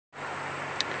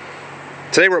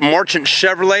Today we're at Marchant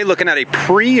Chevrolet looking at a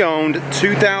pre-owned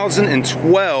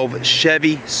 2012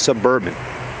 Chevy Suburban.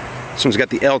 This one's got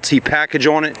the LT package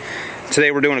on it.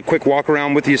 Today we're doing a quick walk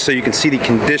around with you so you can see the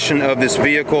condition of this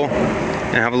vehicle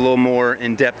and have a little more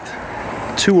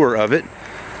in-depth tour of it.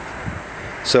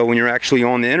 So when you're actually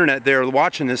on the internet there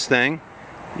watching this thing,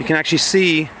 you can actually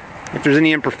see if there's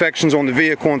any imperfections on the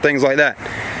vehicle and things like that.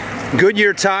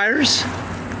 Goodyear tires,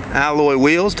 alloy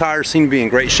wheels, tires seem to be in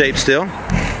great shape still.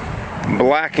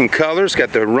 Black in colors,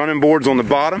 got the running boards on the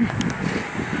bottom.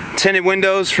 Tinted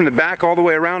windows from the back all the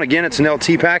way around. Again, it's an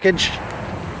LT package.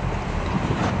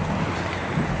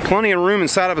 Plenty of room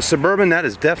inside of a Suburban, that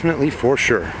is definitely for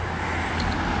sure.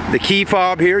 The key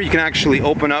fob here, you can actually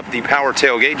open up the power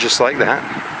tailgate just like that.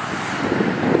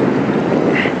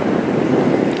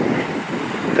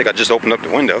 I think I just opened up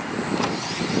the window.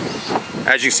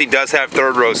 As you see, it does have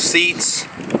third row seats.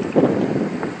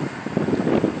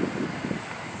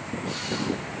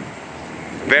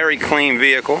 Very clean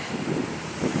vehicle.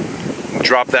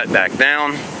 Drop that back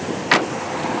down.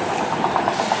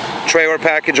 Trailer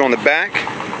package on the back.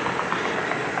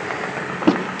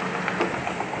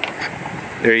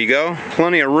 There you go.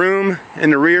 Plenty of room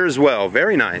in the rear as well.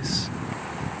 Very nice.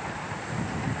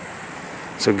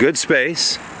 So good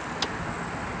space.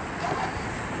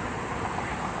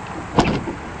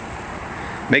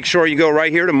 Make sure you go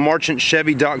right here to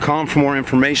marchantchevy.com for more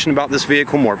information about this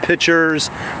vehicle, more pictures,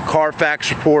 Carfax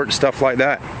report, stuff like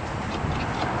that.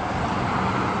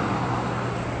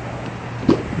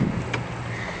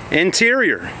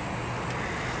 Interior.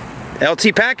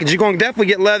 LT package, you're going to definitely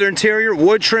get leather interior,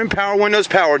 wood trim, power windows,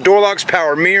 power door locks,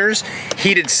 power mirrors,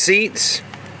 heated seats,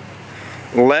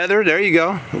 leather, there you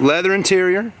go, leather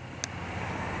interior.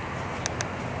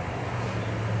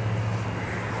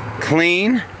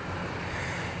 Clean.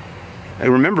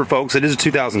 And remember folks, it is a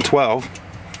 2012.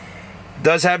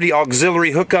 Does have the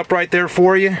auxiliary hookup right there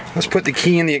for you. Let's put the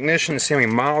key in the ignition and see how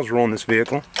many miles are on this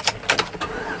vehicle.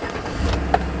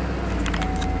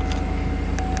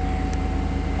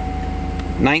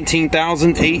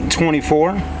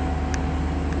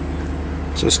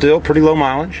 $19,824. So still pretty low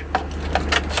mileage.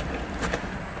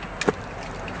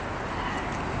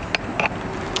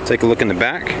 Take a look in the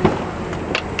back.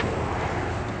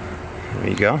 There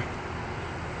you go.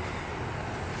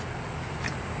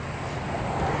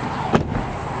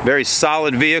 Very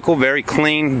solid vehicle, very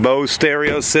clean Bose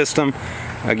stereo system.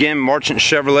 Again, Marchant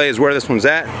Chevrolet is where this one's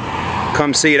at.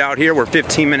 Come see it out here. We're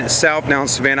 15 minutes south down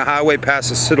Savannah Highway past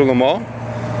the Citadel Mall,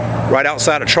 right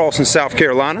outside of Charleston, South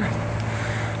Carolina.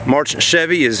 Marchant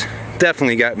Chevy has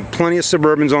definitely got plenty of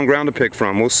Suburbans on ground to pick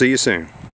from. We'll see you soon.